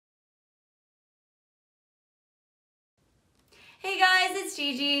Hey guys, it's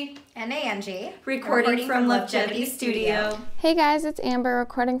JiJi and Niangi, recording from Lovegevity Studio. Hey guys, it's Amber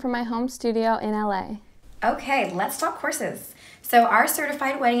recording from my home studio in LA. Okay, let's talk courses. So our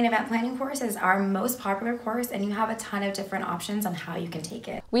certified wedding and event planning course is our most popular course, and you have a ton of different options on how you can take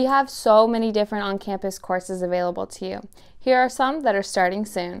it. We have so many different on-campus courses available to you. Here are some that are starting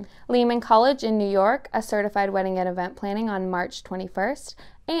soon. Lehman College in New York, a certified wedding and event planning on March 21st,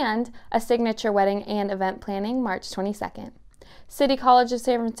 and a signature wedding and event planning March 22nd. City College of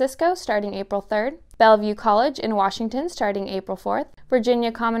San Francisco starting April 3rd, Bellevue College in Washington starting April 4th, Virginia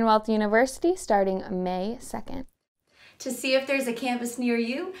Commonwealth University starting May 2nd. To see if there's a campus near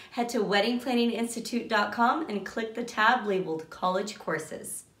you, head to weddingplanninginstitute.com and click the tab labeled College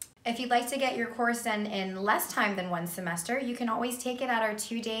Courses. If you'd like to get your course done in less time than one semester, you can always take it at our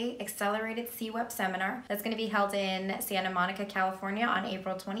 2-day accelerated CWEP seminar that's going to be held in Santa Monica, California on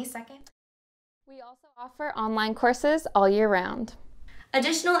April 22nd. We also offer online courses all year round.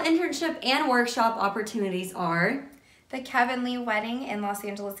 Additional internship and workshop opportunities are the Kevin Lee Wedding in Los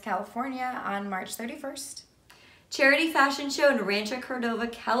Angeles, California on March 31st. Charity Fashion Show in Rancho Cordova,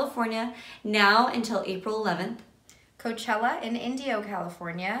 California, now until April 11th. Coachella in Indio,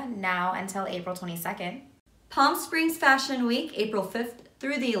 California, now until April 22nd. Palm Springs Fashion Week, April 5th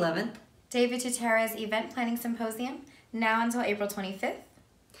through the 11th. David Tutera's Event Planning Symposium, now until April 25th.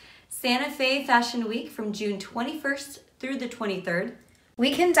 Santa Fe Fashion Week from June 21st through the 23rd.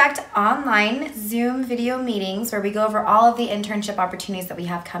 We conduct online Zoom video meetings where we go over all of the internship opportunities that we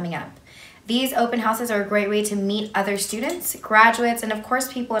have coming up. These open houses are a great way to meet other students, graduates, and of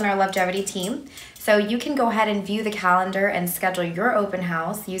course people in our Lovegevity team. So you can go ahead and view the calendar and schedule your open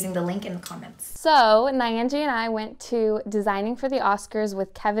house using the link in the comments. So Niangi and I went to Designing for the Oscars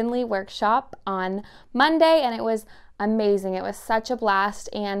with Kevin Lee workshop on Monday, and it was amazing. It was such a blast,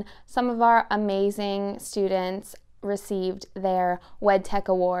 and some of our amazing students received their WedTech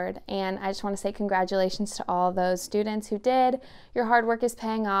award, and I just want to say congratulations to all those students who did. Your hard work is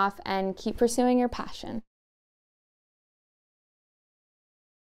paying off, and keep pursuing your passion.